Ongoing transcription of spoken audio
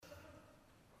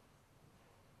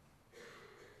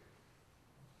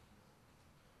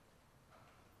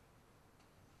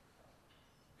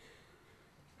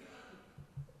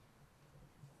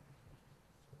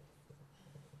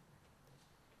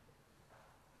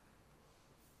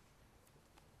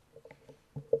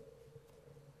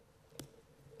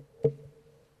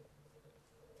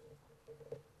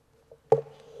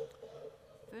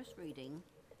reading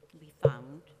can be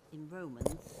found in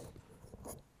Romans.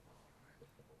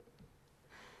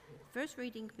 First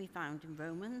reading can be found in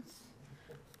Romans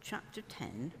chapter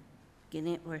 10,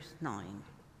 beginning at verse 9.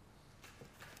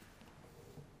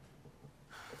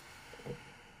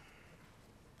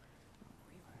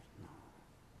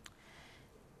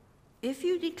 If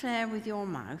you declare with your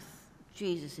mouth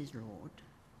Jesus is Lord,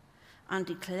 and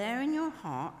declare in your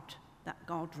heart that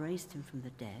God raised him from the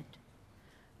dead,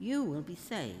 you will be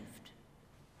saved.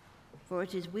 For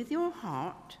it is with your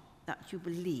heart that you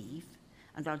believe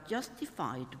and are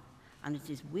justified, and it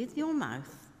is with your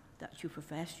mouth that you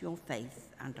profess your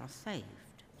faith and are saved.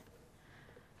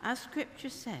 As Scripture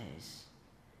says,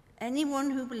 anyone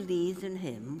who believes in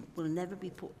him will never be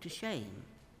put to shame,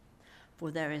 for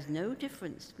there is no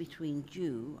difference between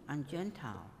Jew and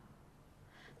Gentile.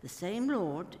 The same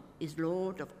Lord is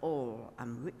Lord of all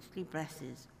and richly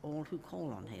blesses all who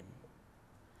call on him.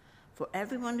 For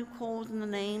everyone who calls in the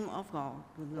name of God,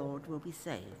 the Lord, will be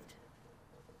saved.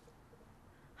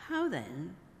 How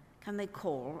then can they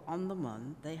call on the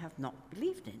one they have not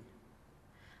believed in?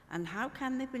 And how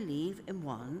can they believe in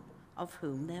one of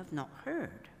whom they have not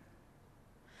heard?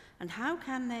 And how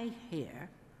can they hear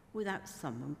without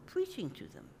someone preaching to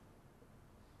them?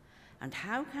 And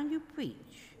how can you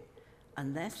preach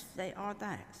unless they are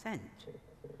sent?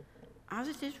 As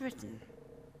it is written,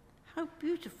 how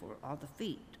beautiful are the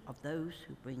feet of those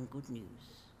who bring good news.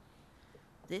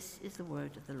 This is the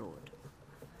word of the Lord.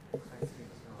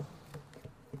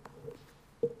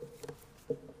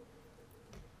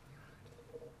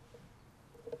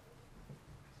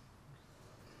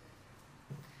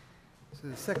 So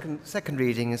the second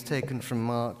reading is taken from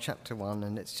Mark chapter 1,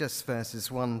 and it's just verses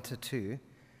 1 to 2,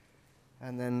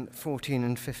 and then 14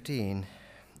 and 15.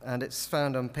 And it's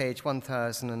found on page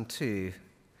 1002,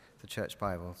 the Church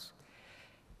Bibles.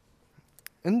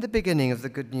 In the beginning of the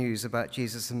good news about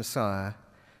Jesus the Messiah,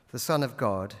 the Son of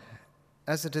God,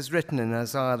 as it is written in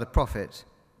Isaiah the prophet,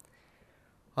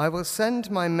 I will send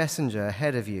my messenger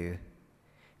ahead of you,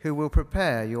 who will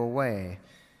prepare your way.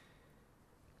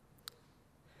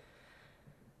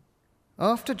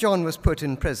 After John was put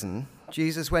in prison,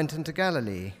 Jesus went into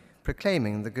Galilee,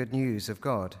 proclaiming the good news of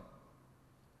God.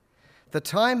 The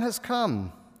time has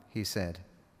come, he said.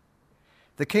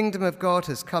 The kingdom of God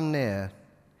has come near.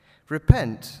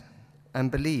 Repent and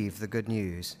believe the good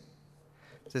news.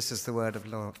 This is the word of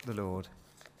the Lord.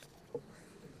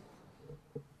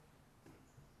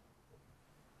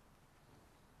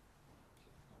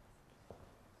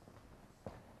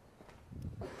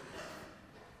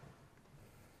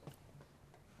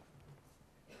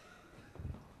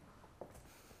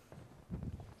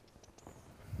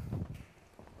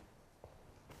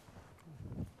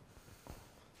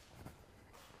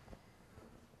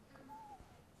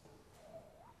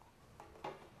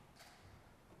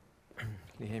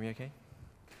 Can you hear me okay?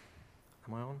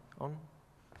 Am I on? On?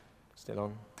 Still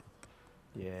on?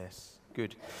 Yes.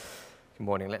 Good. Good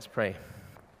morning. Let's pray.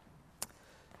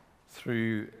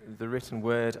 Through the written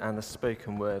word and the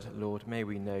spoken word, Lord, may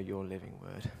we know your living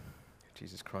word.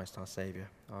 Jesus Christ, our Saviour.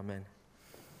 Amen.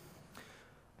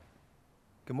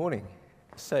 Good morning.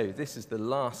 So, this is the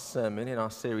last sermon in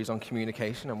our series on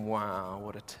communication, and wow,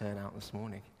 what a turnout this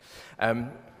morning.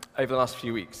 Over the last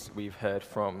few weeks, we've heard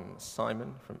from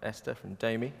Simon, from Esther, from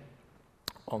Domi,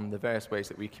 on the various ways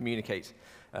that we communicate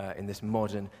in this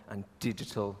modern and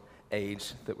digital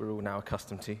age that we're all now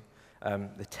accustomed to.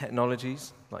 The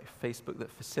technologies, like Facebook,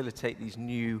 that facilitate these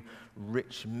new,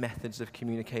 rich methods of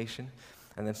communication,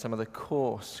 and then some of the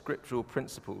core scriptural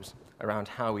principles around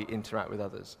how we interact with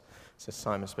others. So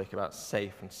Simon spoke about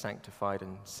safe and sanctified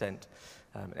and sent.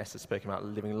 Esther spoke about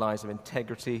living lives of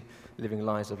integrity, living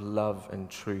lives of love and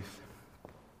truth.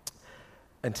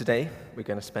 And today, we're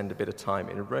going to spend a bit of time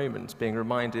in Romans, being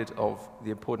reminded of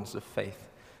the importance of faith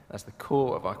as the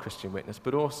core of our Christian witness,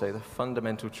 but also the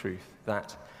fundamental truth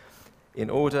that in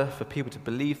order for people to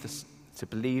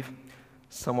believe,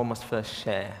 someone must first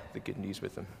share the good news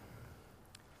with them.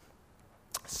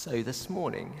 So this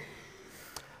morning,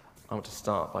 I want to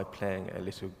start by playing a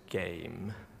little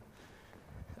game.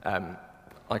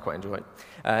 I quite enjoy it.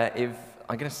 If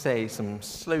I'm going to say some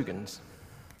slogans,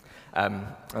 and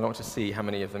I want to see how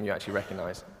many of them you actually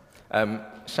recognise.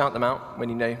 Shout them out when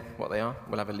you know what they are.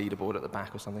 We'll have a leaderboard at the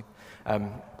back or something.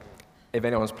 If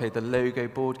anyone's played the Logo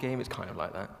board game, it's kind of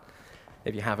like that.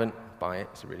 If you haven't, buy it.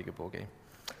 It's a really good board game.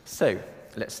 So,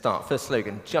 let's start. First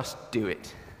slogan, just do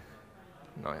it.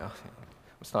 No, we'll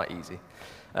start easy.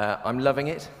 I'm loving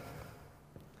it.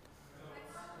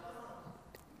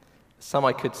 Some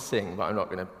I could sing, but I'm not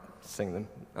going to sing them.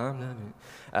 I'm loving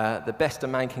it. The best a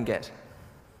man can get.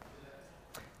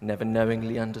 never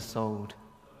knowingly undersold.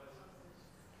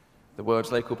 The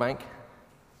world's local bank,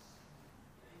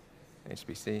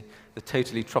 HBC, the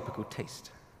totally tropical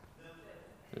taste,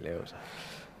 Lord.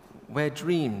 Where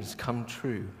dreams come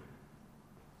true,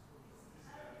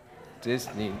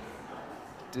 Disney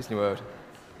World.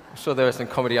 I'm sure there were some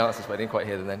comedy answers, but I didn't quite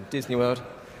hear them then. Disney World.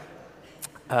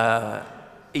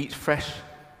 Eat fresh.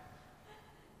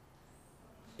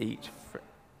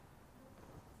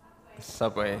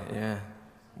 Subway, yeah,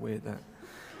 weird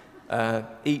that.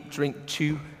 Eat, drink,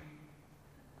 chew.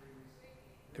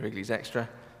 Wrigley's Extra.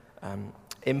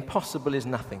 Impossible is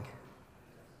nothing.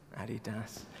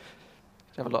 Adidas.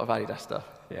 You have a lot of Adidas stuff.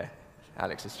 Yeah,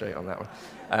 Alex is straight on that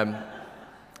one.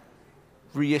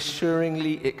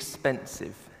 Reassuringly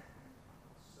expensive.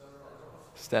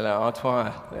 Stella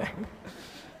Artois. Yeah.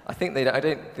 I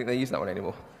don't think they use that one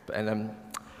anymore. But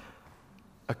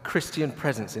a Christian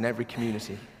presence in every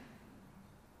community.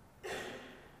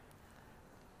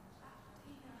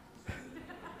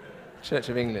 Church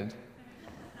of England.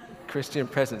 Christian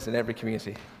presence in every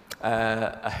community.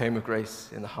 A home of grace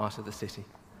in the heart of the city.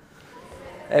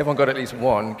 Everyone got at least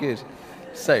one. Good.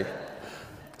 So,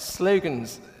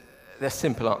 slogans, they're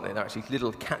simple, aren't they? They're actually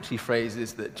little catchy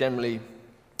phrases that generally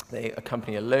they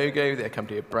accompany a logo, they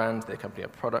accompany a brand, they accompany a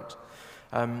product.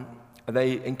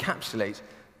 They encapsulate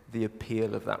the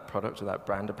appeal of that product or that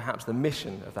brand, and perhaps the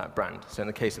mission of that brand. So in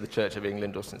the case of the Church of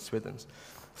England or St. Swithin's.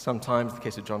 Sometimes, in the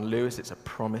case of John Lewis, it's a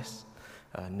promise,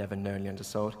 never knowingly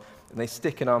undersold. And they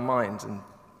stick in our minds, and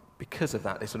because of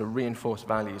that, they sort of reinforce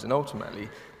values and ultimately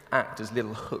act as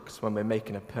little hooks when we're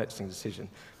making a purchasing decision.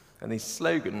 And these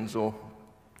slogans, or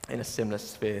in a similar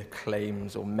sphere,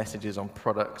 claims or messages on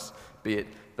products, be it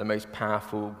the most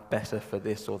powerful, better for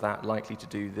this or that, likely to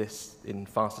do this in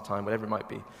faster time, whatever it might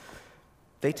be,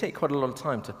 they take quite a lot of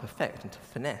time to perfect and to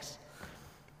finesse.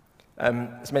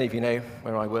 As many of you know,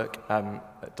 where I work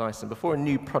at Dyson, before a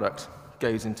new product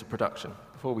goes into production,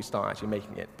 before we start actually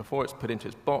making it, before it's put into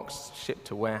its box, shipped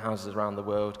to warehouses around the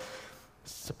world,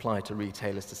 supplied to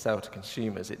retailers to sell to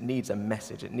consumers, it needs a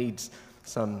message. It needs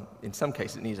in some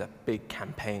cases, it needs a big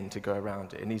campaign to go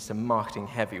around it. It needs some marketing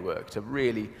heavy work to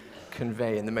really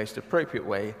convey in the most appropriate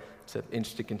way to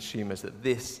interested consumers that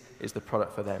this is the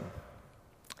product for them.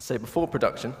 So before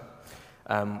production,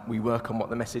 we work on what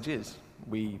the message is,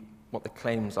 what the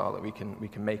claims are that we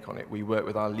can make on it. We work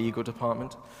with our legal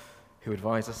department, who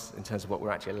advise us in terms of what we're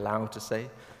actually allowed to say.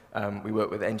 We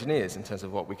work with engineers in terms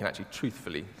of what we can actually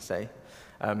truthfully say.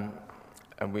 And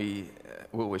we're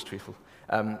always truthful.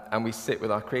 And we sit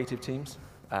with our creative teams.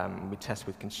 We test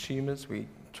with consumers. We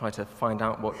try to find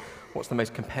out what's the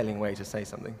most compelling way to say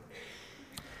something.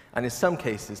 And in some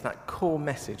cases, that core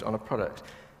message on a product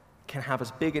can have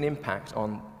as big an impact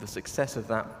on the success of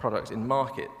that product in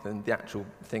market than the actual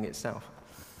thing itself.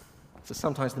 So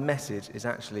sometimes the message is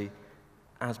actually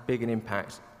as big an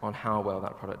impact on how well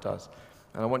that product does.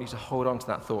 And I want you to hold on to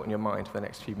that thought in your mind for the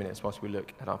next few minutes whilst we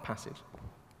look at our passage.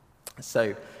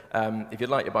 So, if you'd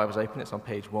like your Bibles open, it's on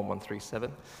page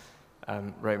 1137,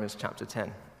 Romans chapter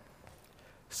 10.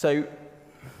 So,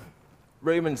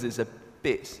 Romans is a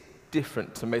bit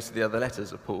different to most of the other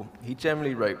letters of Paul. He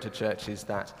generally wrote to churches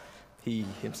that he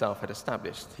himself had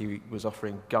established. He was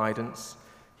offering guidance,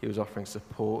 he was offering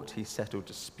support, he settled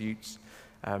disputes.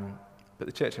 But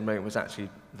the church in Rome was actually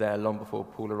there long before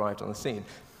Paul arrived on the scene.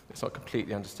 It's not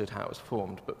completely understood how it was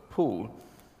formed, but Paul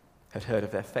had heard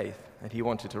of their faith, and he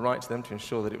wanted to write to them to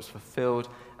ensure that it was fulfilled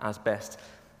as best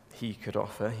he could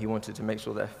offer. He wanted to make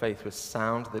sure their faith was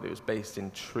sound, that it was based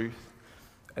in truth.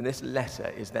 And this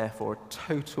letter is therefore a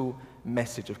total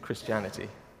message of Christianity.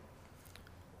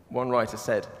 One writer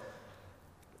said,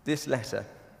 this letter,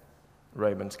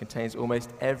 Romans, contains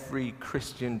almost every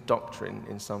Christian doctrine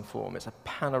in some form. It's a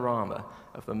panorama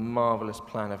of the marvelous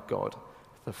plan of God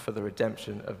for the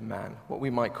redemption of man, what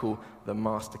we might call the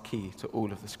master key to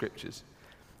all of the scriptures.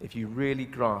 If you really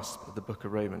grasp the book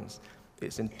of Romans,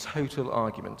 it's in total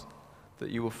argument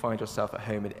that you will find yourself at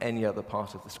home in any other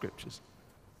part of the scriptures.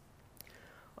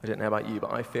 I don't know about you,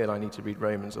 but I feel I need to read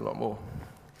Romans a lot more.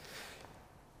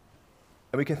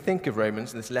 And we can think of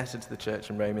Romans, this letter to the church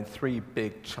in Rome, in three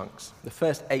big chunks. The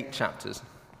first 8 chapters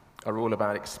are all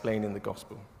about explaining the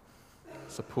gospel.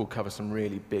 So Paul covers some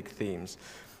really big themes.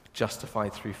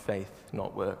 Justified through faith,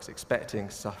 not works, expecting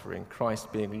suffering,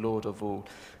 Christ being Lord of all,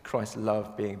 Christ's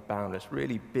love being boundless.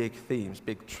 Really big themes,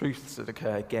 big truths that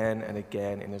occur again and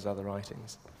again in his other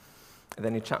writings. And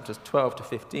then in chapters 12 to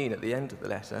 15, at the end of the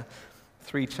letter,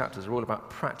 3 chapters are all about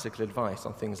practical advice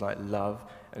on things like love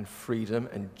and freedom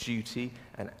and duty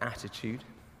and attitude.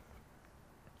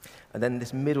 And then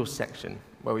this middle section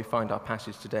where we find our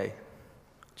passage today,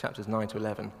 chapters 9 to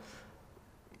 11,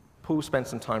 Paul spends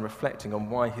some time reflecting on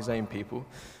why his own people,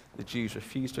 the Jews,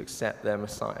 refused to accept their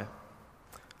Messiah.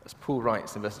 As Paul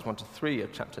writes in verses 1 to 3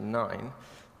 of chapter 9,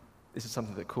 this is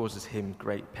something that causes him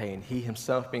great pain. He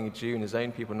himself being a Jew and his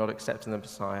own people not accepting the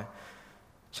Messiah.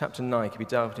 Chapter 9 can be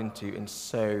delved into in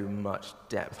so much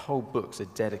depth. Whole books are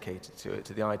dedicated to it,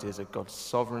 to the ideas of God's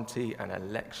sovereignty and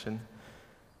election.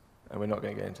 And we're not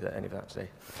going to go into any of that today.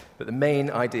 But the main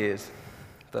ideas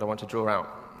that I want to draw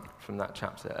out from that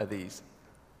chapter are these.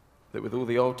 That with all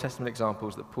the Old Testament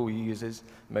examples that Paul uses,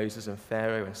 Moses and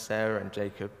Pharaoh and Sarah and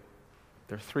Jacob,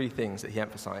 there are three things that he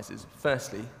emphasizes.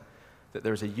 Firstly, that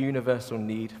there is a universal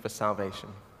need for salvation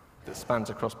that spans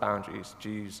across boundaries,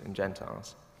 Jews and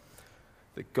Gentiles.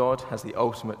 That God has the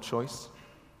ultimate choice,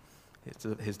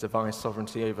 his divine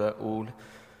sovereignty over all,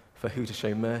 for who to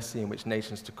show mercy and which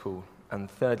nations to call.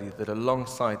 And thirdly, that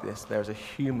alongside this, there is a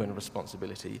human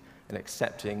responsibility in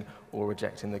accepting or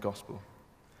rejecting the gospel.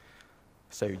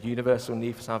 So universal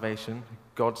need for salvation,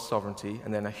 God's sovereignty,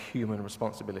 and then a human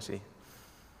responsibility.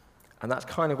 And that's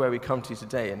kind of where we come to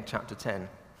today in chapter 10,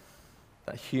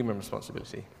 that human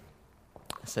responsibility.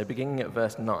 So beginning at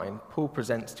verse 9, Paul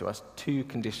presents to us two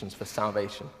conditions for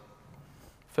salvation.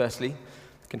 Firstly,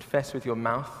 confess with your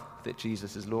mouth that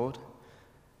Jesus is Lord,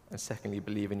 and secondly,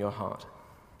 believe in your heart.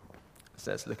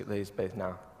 So let's look at those both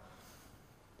now.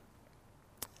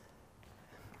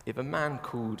 If a man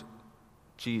called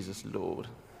Jesus Lord,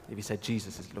 if he said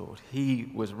Jesus is Lord, he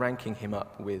was ranking him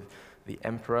up with the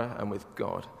emperor and with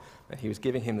God, and he was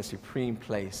giving him the supreme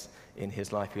place in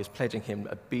his life. He was pledging him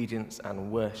obedience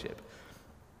and worship.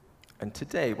 And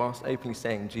today, whilst openly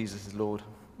saying Jesus is Lord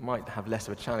might have less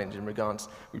of a challenge in regards,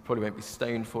 we probably won't be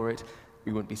stoned for it,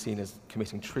 we wouldn't be seen as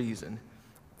committing treason,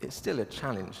 it's still a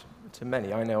challenge to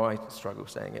many. I know I struggle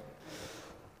saying it.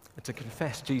 To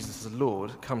confess Jesus as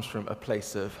Lord comes from a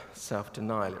place of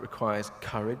self-denial. It requires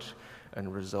courage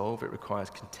and resolve. It requires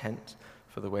contempt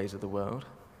for the ways of the world.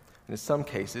 And in some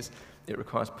cases, it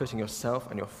requires putting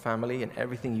yourself and your family and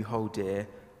everything you hold dear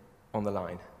on the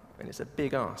line. And it's a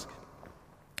big ask.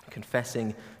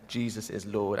 Confessing Jesus is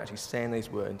Lord, actually saying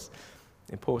those words,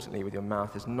 importantly with your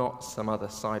mouth, is not some other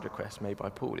side request made by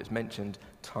Paul. It's mentioned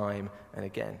time and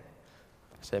again.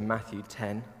 So Matthew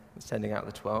 10, sending out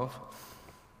the 12,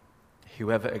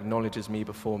 whoever acknowledges me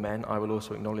before men, I will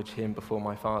also acknowledge him before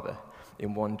my Father.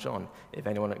 In 1 John, if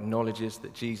anyone acknowledges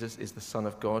that Jesus is the Son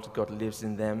of God, God lives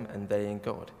in them and they in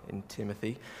God. In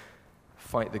Timothy,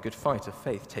 fight the good fight of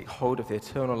faith. Take hold of the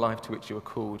eternal life to which you were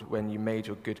called when you made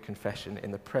your good confession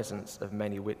in the presence of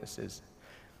many witnesses.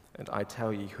 And I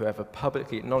tell you, whoever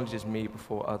publicly acknowledges me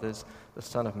before others, the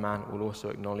Son of Man will also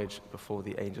acknowledge before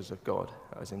the angels of God.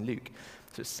 That was in Luke.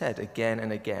 So it's said again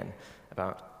and again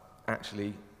about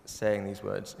actually saying these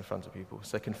words in front of people.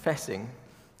 So confessing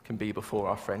can be before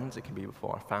our friends, it can be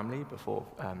before our family, before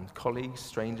colleagues,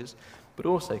 strangers, but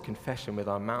also confession with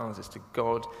our mouths is to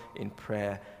God in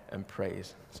prayer and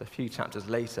praise. So a few chapters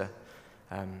later,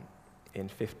 in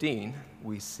 15,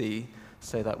 we see,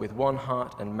 so that with one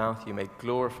heart and mouth you may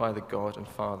glorify the God and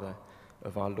Father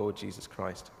of our Lord Jesus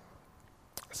Christ.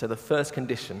 So the first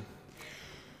condition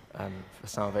for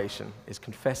salvation is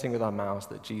confessing with our mouths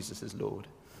that Jesus is Lord.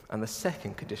 And the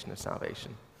second condition of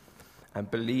salvation, and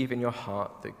believe in your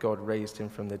heart that God raised him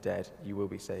from the dead, you will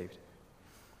be saved.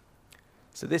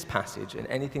 So this passage and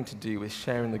anything to do with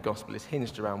sharing the gospel is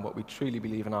hinged around what we truly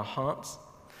believe in our hearts.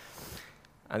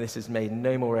 And this is made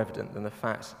no more evident than the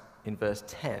fact in verse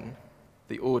 10,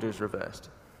 the order is reversed.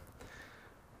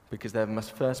 Because there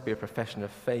must first be a profession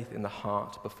of faith in the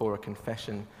heart before a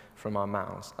confession from our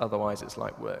mouths. Otherwise it's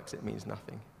like works, it means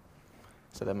nothing.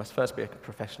 So there must first be a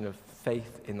profession of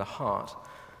faith in the heart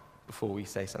before we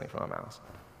say something from our mouths.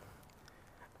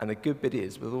 And the good bit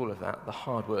is, with all of that, the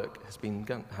hard work has been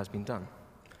done.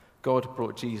 God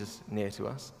brought Jesus near to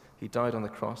us. He died on the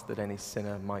cross that any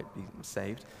sinner might be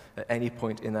saved at any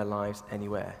point in their lives,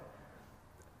 anywhere.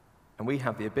 And we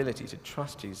have the ability to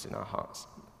trust Jesus in our hearts.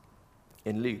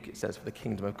 In Luke, it says, for the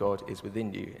kingdom of God is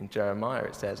within you. In Jeremiah,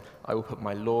 it says, I will put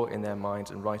my law in their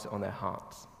minds and write it on their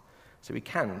hearts. So we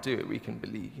can do it, we can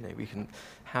believe, we can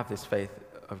have this faith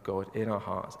of God in our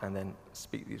hearts and then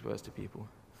speak these words to people.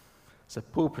 So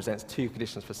Paul presents two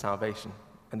conditions for salvation,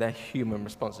 and they're human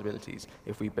responsibilities.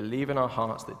 If we believe in our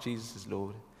hearts that Jesus is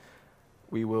Lord,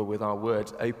 we will with our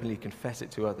words openly confess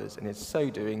it to others, and in so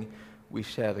doing, we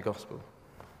share the gospel.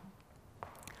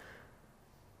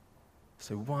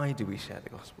 So why do we share the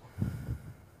gospel?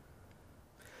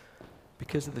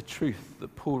 Because of the truth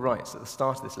that Paul writes at the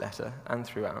start of this letter and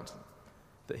throughout,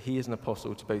 that he is an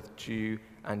apostle to both Jew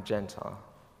and Gentile.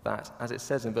 That, as it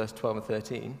says in verse 12 and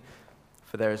 13,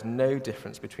 For there is no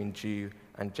difference between Jew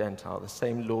and Gentile. The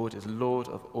same Lord is Lord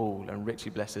of all and richly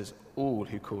blesses all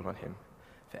who call on him.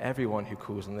 For everyone who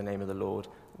calls on the name of the Lord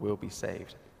will be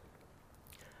saved.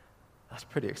 That's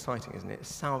pretty exciting, isn't it?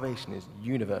 Salvation is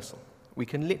universal. We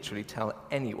can literally tell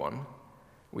anyone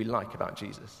we like about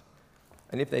Jesus.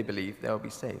 And if they believe, they'll be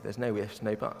saved. There's no ifs,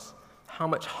 no buts. How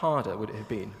much harder would it have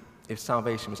been if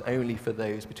salvation was only for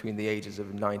those between the ages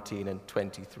of 19 and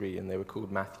 23 and they were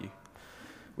called Matthew?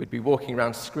 We'd be walking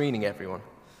around screening everyone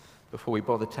before we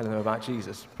bothered telling them about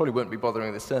Jesus. Probably wouldn't be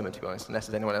bothering the sermon, to be honest, unless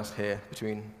there's anyone else here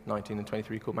between 19 and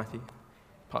 23 called Matthew,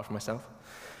 apart from myself.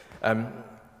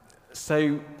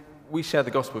 So we share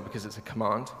the gospel because it's a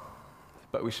command,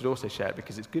 but we should also share it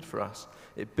because it's good for us.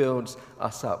 It builds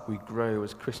us up. We grow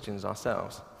as Christians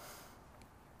ourselves.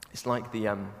 It's like the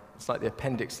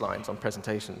appendix slides on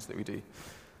presentations that we do.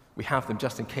 We have them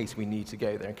just in case we need to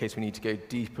go there, in case we need to go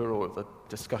deeper or the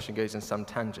discussion goes in some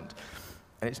tangent.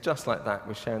 And it's just like that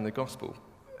with sharing the gospel.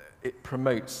 It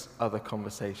promotes other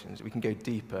conversations. We can go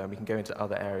deeper and we can go into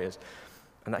other areas.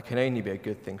 And that can only be a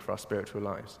good thing for our spiritual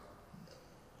lives.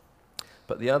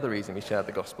 But the other reason we share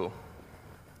the gospel,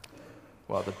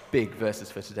 well, the big verses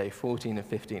for today, 14 and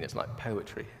 15, it's like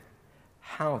poetry.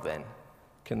 How then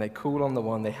can they call on the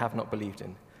one they have not believed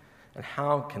in? And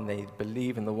how can they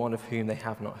believe in the one of whom they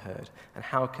have not heard? And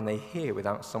how can they hear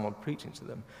without someone preaching to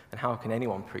them? And how can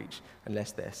anyone preach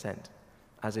unless they are sent?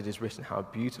 As it is written, how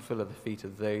beautiful are the feet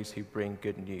of those who bring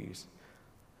good news.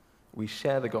 We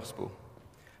share the gospel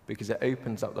because it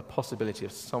opens up the possibility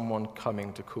of someone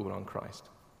coming to call on Christ.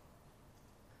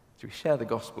 So we share the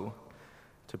gospel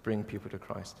to bring people to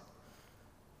Christ.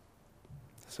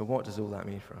 So what does all that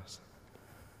mean for us?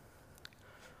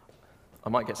 I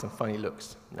might get some funny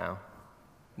looks now,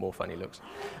 more funny looks,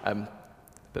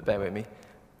 but bear with me.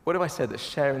 What if I said that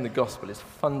sharing the gospel is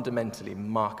fundamentally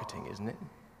marketing, isn't it?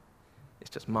 It's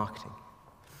just marketing.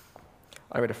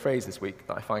 I read a phrase this week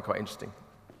that I find quite interesting.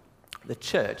 The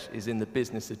church is in the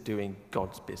business of doing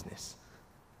God's business.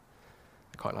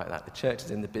 I quite like that. The church is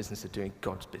in the business of doing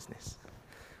God's business.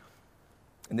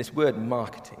 And this word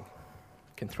marketing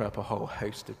can throw up a whole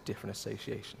host of different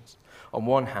associations. On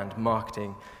one hand,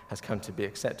 marketing has come to be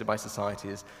accepted by society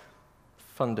as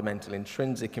fundamental,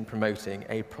 intrinsic in promoting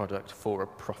a product for a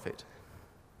profit.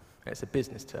 It's a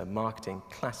business term. Marketing,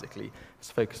 classically,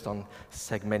 is focused on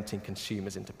segmenting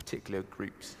consumers into particular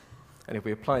groups. And if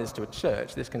we apply this to a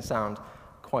church, this can sound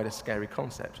quite a scary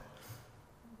concept.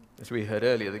 As we heard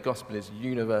earlier, the gospel is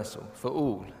universal for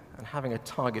all, and having a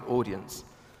target audience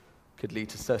could lead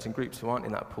to certain groups who aren't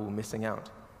in that pool missing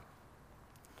out.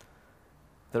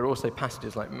 There are also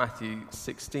passages like Matthew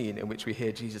 16 in which we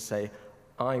hear Jesus say,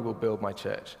 I will build my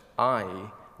church. I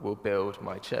will build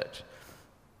my church.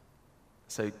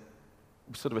 So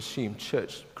we sort of assume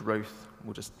church growth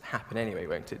will just happen anyway,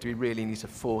 won't it? Do we really need to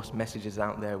force messages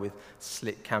out there with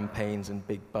slick campaigns and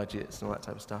big budgets and all that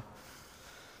type of stuff?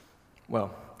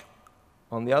 Well,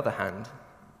 on the other hand,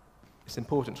 it's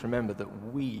important to remember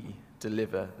that we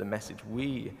deliver the message.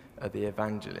 We are the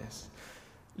evangelists.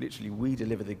 Literally, we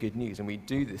deliver the good news, and we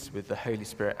do this with the Holy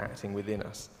Spirit acting within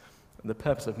us. And the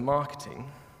purpose of marketing,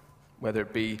 whether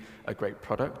it be a great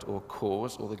product or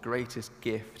cause or the greatest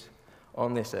gift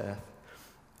on this earth,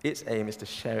 its aim is to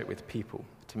share it with people,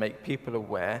 to make people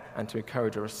aware and to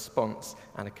encourage a response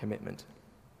and a commitment.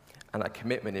 And that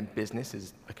commitment in business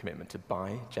is a commitment to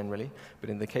buy, generally, but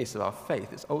in the case of our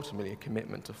faith, it's ultimately a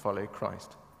commitment to follow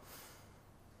Christ.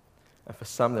 And for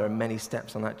some, there are many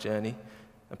steps on that journey,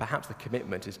 and perhaps the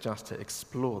commitment is just to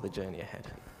explore the journey ahead.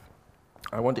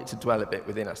 I want it to dwell a bit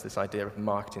within us, this idea of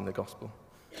marketing the gospel.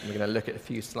 And we're going to look at a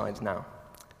few slides now.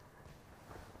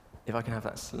 If I can have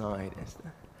that slide,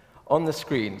 Esther. On the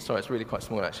screen, sorry, it's really quite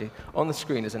small actually, on the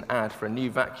screen is an ad for a new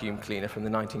vacuum cleaner from the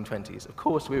 1920s. Of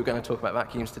course, we were going to talk about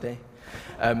vacuums today.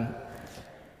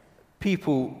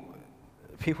 People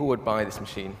would buy this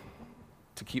machine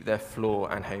to keep their floor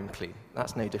and home clean.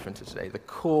 That's no different to today. The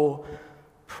core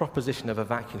proposition of a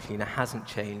vacuum cleaner hasn't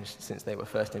changed since they were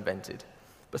first invented.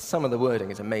 But some of the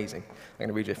wording is amazing. I'm going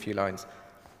to read you a few lines.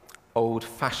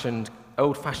 Old-fashioned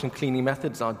cleaning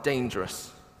methods are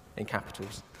dangerous, in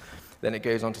capitals. Then it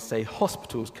goes on to say,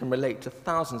 hospitals can relate to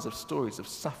thousands of stories of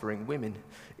suffering women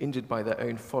injured by their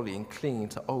own folly and clinging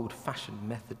to old-fashioned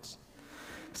methods.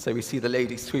 So we see the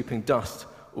lady sweeping dust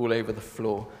all over the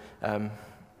floor, and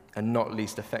not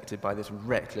least affected by this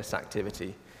reckless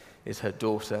activity is her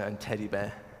daughter and teddy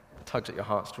bear. Tugs at your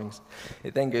heartstrings.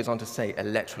 It then goes on to say,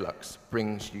 Electrolux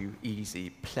brings you easy,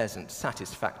 pleasant,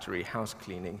 satisfactory house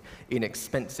cleaning,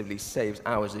 inexpensively saves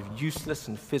hours of useless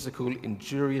and physical,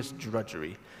 injurious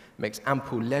drudgery, makes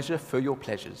ample leisure for your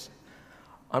pleasures.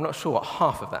 I'm not sure what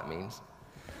half of that means,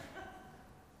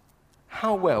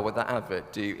 How well would that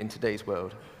advert do in today's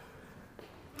world?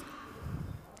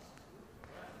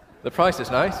 The price is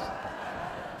nice.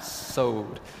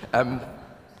 Sold.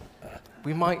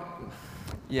 We might,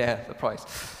 the price.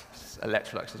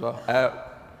 Electrolux as well.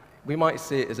 We might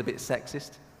see it as a bit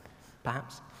sexist,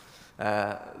 perhaps.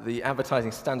 The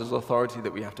Advertising Standards Authority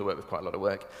that we have to work with quite a lot of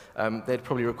work, they'd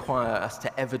probably require us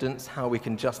to evidence how we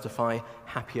can justify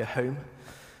happier home.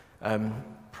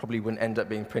 Probably wouldn't end up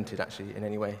being printed, actually, in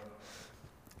any way.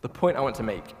 The point I want to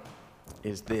make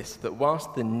is this, that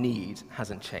whilst the need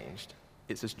hasn't changed,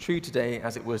 it's as true today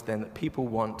as it was then that people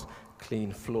want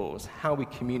clean floors. How we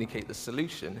communicate the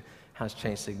solution has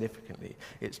changed significantly.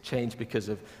 It's changed because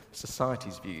of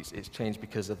society's views. It's changed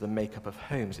because of the makeup of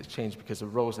homes. It's changed because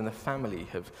of roles in the family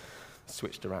have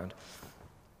switched around.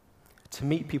 To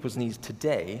meet people's needs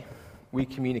today, we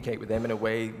communicate with them in a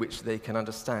way which they can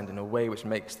understand, in a way which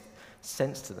makes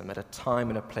sense to them at a time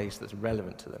and a place that's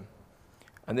relevant to them.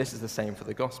 And this is the same for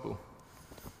the gospel.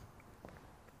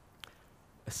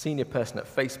 A senior person at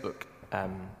Facebook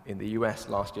in the US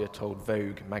last year told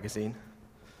Vogue magazine,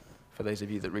 for those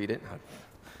of you that read it,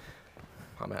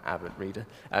 I'm an avid reader,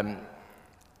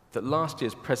 that last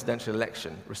year's presidential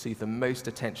election received the most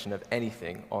attention of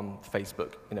anything on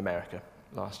Facebook in America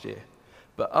last year.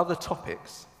 But other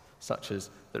topics, such as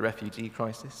the refugee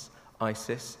crisis,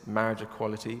 ISIS, marriage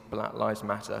equality, Black Lives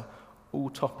Matter, all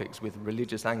topics with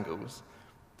religious angles,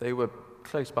 they were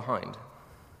close behind.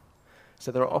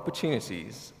 So there are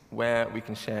opportunities where we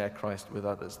can share Christ with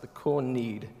others. The core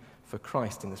need for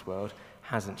Christ in this world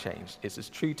hasn't changed. It's as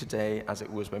true today as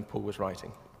it was when Paul was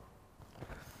writing.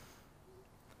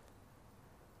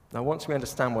 Now, once we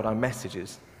understand what our message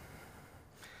is,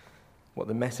 what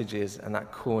the message is and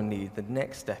that core need, the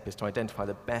next step is to identify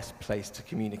the best place to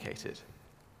communicate it.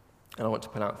 And I want to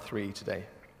put out 3 today.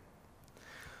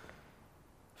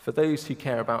 For those who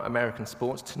care about American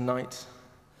sports, tonight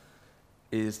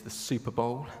is the Super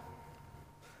Bowl.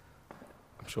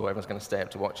 I'm sure everyone's going to stay up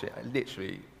to watch it.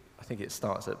 I think it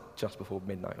starts at just before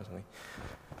midnight or something.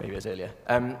 Maybe it's earlier.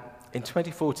 In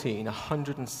 2014,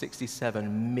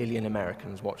 167 million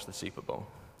Americans watched the Super Bowl.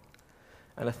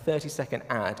 And a 30-second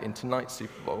ad in tonight's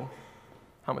Super Bowl,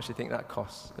 how much do you think that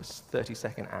costs? A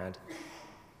 30-second ad.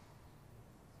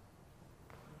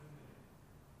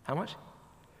 How much?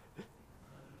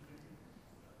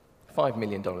 $5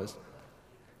 million for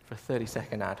a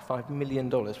 30-second ad. $5 million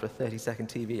for a 30-second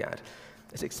TV ad.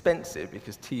 It's expensive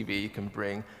because TV can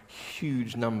bring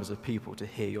huge numbers of people to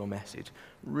hear your message.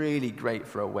 Really great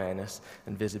for awareness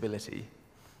and visibility.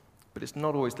 But it's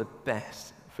not always the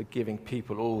best for giving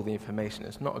people all the information.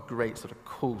 It's not a great sort of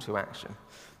call to action.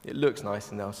 It looks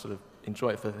nice and they'll sort of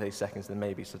enjoy it for 30 seconds and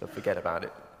maybe sort of forget about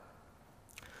it.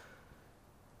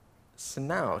 So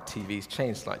now TV's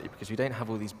changed slightly because we don't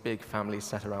have all these big families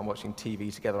sat around watching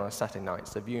TV together on a Saturday night,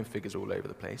 so viewing figures all over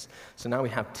the place. So now we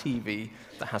have TV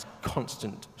that has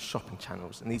constant shopping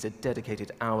channels, and these are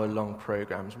dedicated hour-long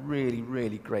programs, really,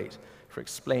 really great for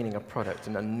explaining a product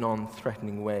in a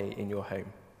non-threatening way in your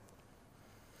home.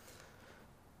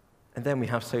 And then we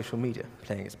have social media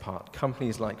playing its part.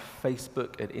 Companies like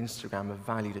Facebook and Instagram are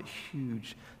valued at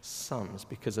huge sums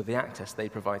because of the access they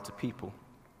provide to people.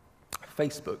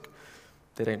 Facebook,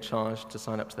 they don't charge to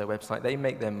sign up to their website. They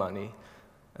make their money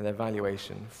and their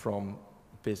valuation from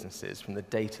businesses, from the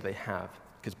data they have,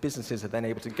 because businesses are then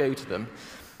able to go to them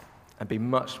and be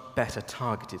much better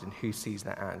targeted in who sees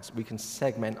their ads. We can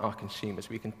segment our consumers.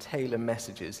 We can tailor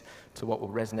messages to what will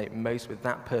resonate most with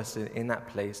that person in that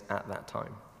place at that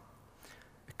time.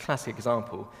 A classic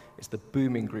example is the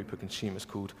booming group of consumers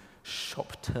called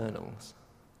shopturnals.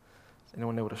 Does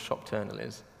anyone know what a shopturnal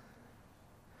is?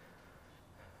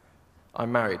 I'm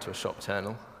married to a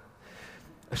shopturnal.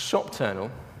 A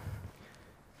shopturnal,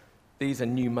 these are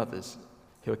new mothers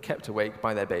who are kept awake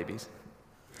by their babies,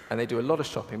 and they do a lot of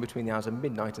shopping between the hours of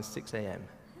midnight and 6 a.m.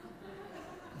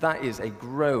 That is a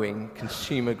growing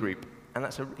consumer group, and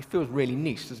it feels really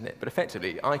niche, doesn't it? But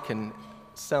effectively, I can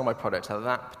sell my products to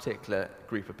that particular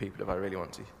group of people if I really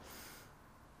want to.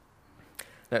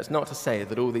 Now, it's not to say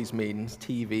that all these means,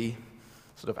 TV,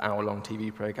 sort of hour-long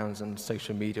TV programs and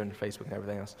social media and Facebook and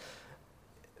everything else,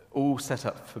 all set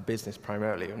up for business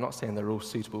primarily. I'm not saying they're all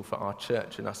suitable for our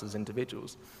church and us as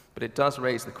individuals, but it does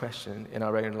raise the question in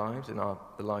our own lives, in the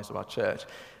lives of our church,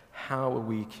 how are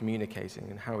we communicating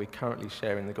and how are we currently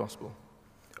sharing the gospel?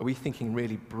 Are we thinking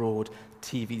really broad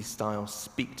TV style,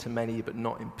 speak to many but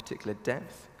not in particular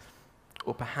depth?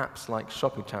 Or perhaps like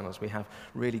shopping channels, we have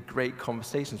really great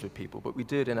conversations with people, but we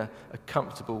do it in a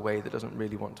comfortable way that doesn't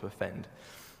really want to offend.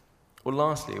 Or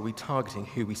lastly, are we targeting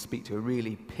who we speak to,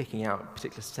 really picking out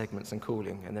particular segments and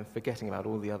calling, and then forgetting about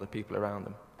all the other people around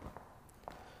them?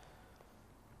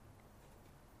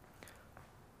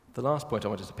 The last point I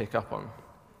wanted to pick up on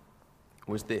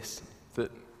was this,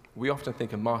 that we often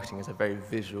think of marketing as a very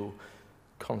visual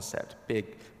concept,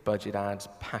 big budget ads,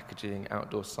 packaging,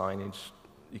 outdoor signage.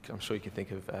 I'm sure you can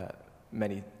think of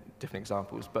many different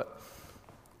examples, but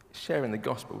sharing the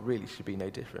gospel really should be no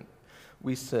different.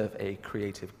 We serve a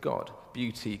creative God.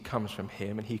 Beauty comes from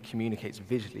him, and he communicates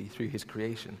visually through his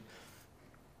creation.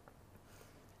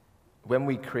 When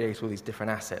we create all these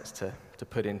different assets to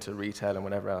put into retail and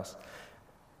whatever else,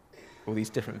 all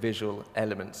these different visual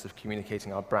elements of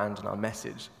communicating our brand and our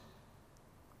message,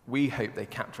 we hope they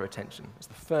capture attention. It's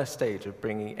the first stage of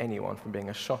bringing anyone from being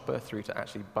a shopper through to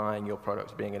actually buying your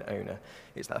product, being an owner.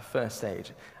 It's that first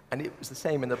stage. And it was the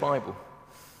same in the Bible.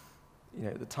 You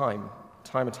know, at the time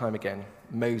and time again,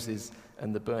 Moses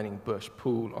and the burning bush,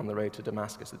 Paul on the road to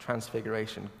Damascus, the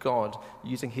transfiguration, God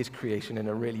using his creation in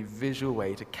a really visual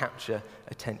way to capture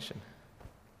attention.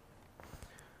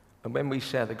 And when we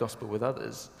share the gospel with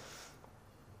others,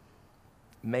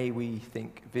 may we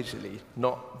think visually,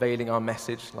 not veiling our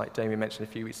message, like Damien mentioned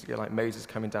a few weeks ago, like Moses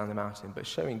coming down the mountain, but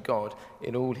showing God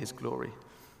in all his glory,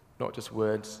 not just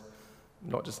words,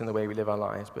 not just in the way we live our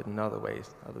lives, but in other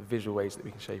ways, other visual ways that we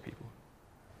can show people.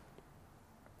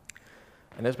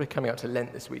 And as we're coming up to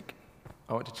Lent this week,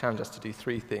 I want to challenge us to do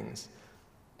 3 things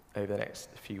over the next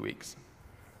few weeks.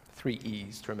 3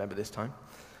 E's to remember this time.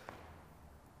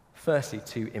 Firstly,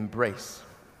 to embrace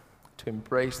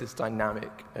this dynamic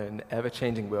and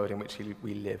ever-changing world in which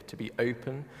we live, to be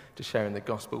open to sharing the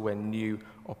gospel when new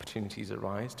opportunities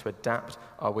arise, to adapt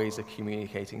our ways of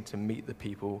communicating to meet the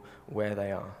people where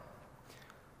they are.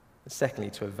 And secondly,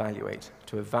 to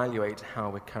evaluate how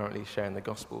we're currently sharing the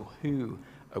gospel. Who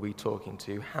are we talking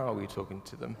to? How are we talking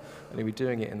to them? And are we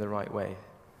doing it in the right way?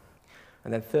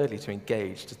 And then thirdly, to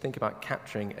engage, to think about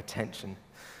capturing attention.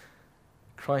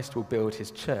 Christ will build his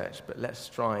church, but let's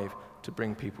strive to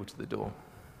bring people to the door.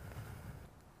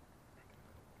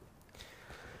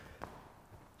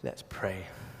 Let's pray.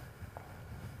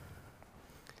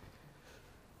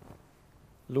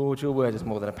 Lord, your word is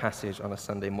more than a passage on a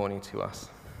Sunday morning to us.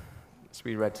 As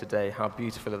we read today, how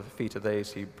beautiful are the feet of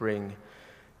those who bring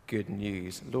good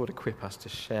news. Lord, equip us to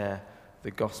share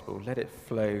the gospel. Let it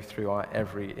flow through our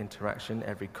every interaction,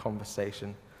 every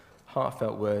conversation,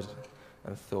 heartfelt word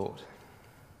and thought.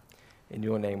 In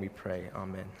your name we pray.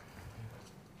 Amen.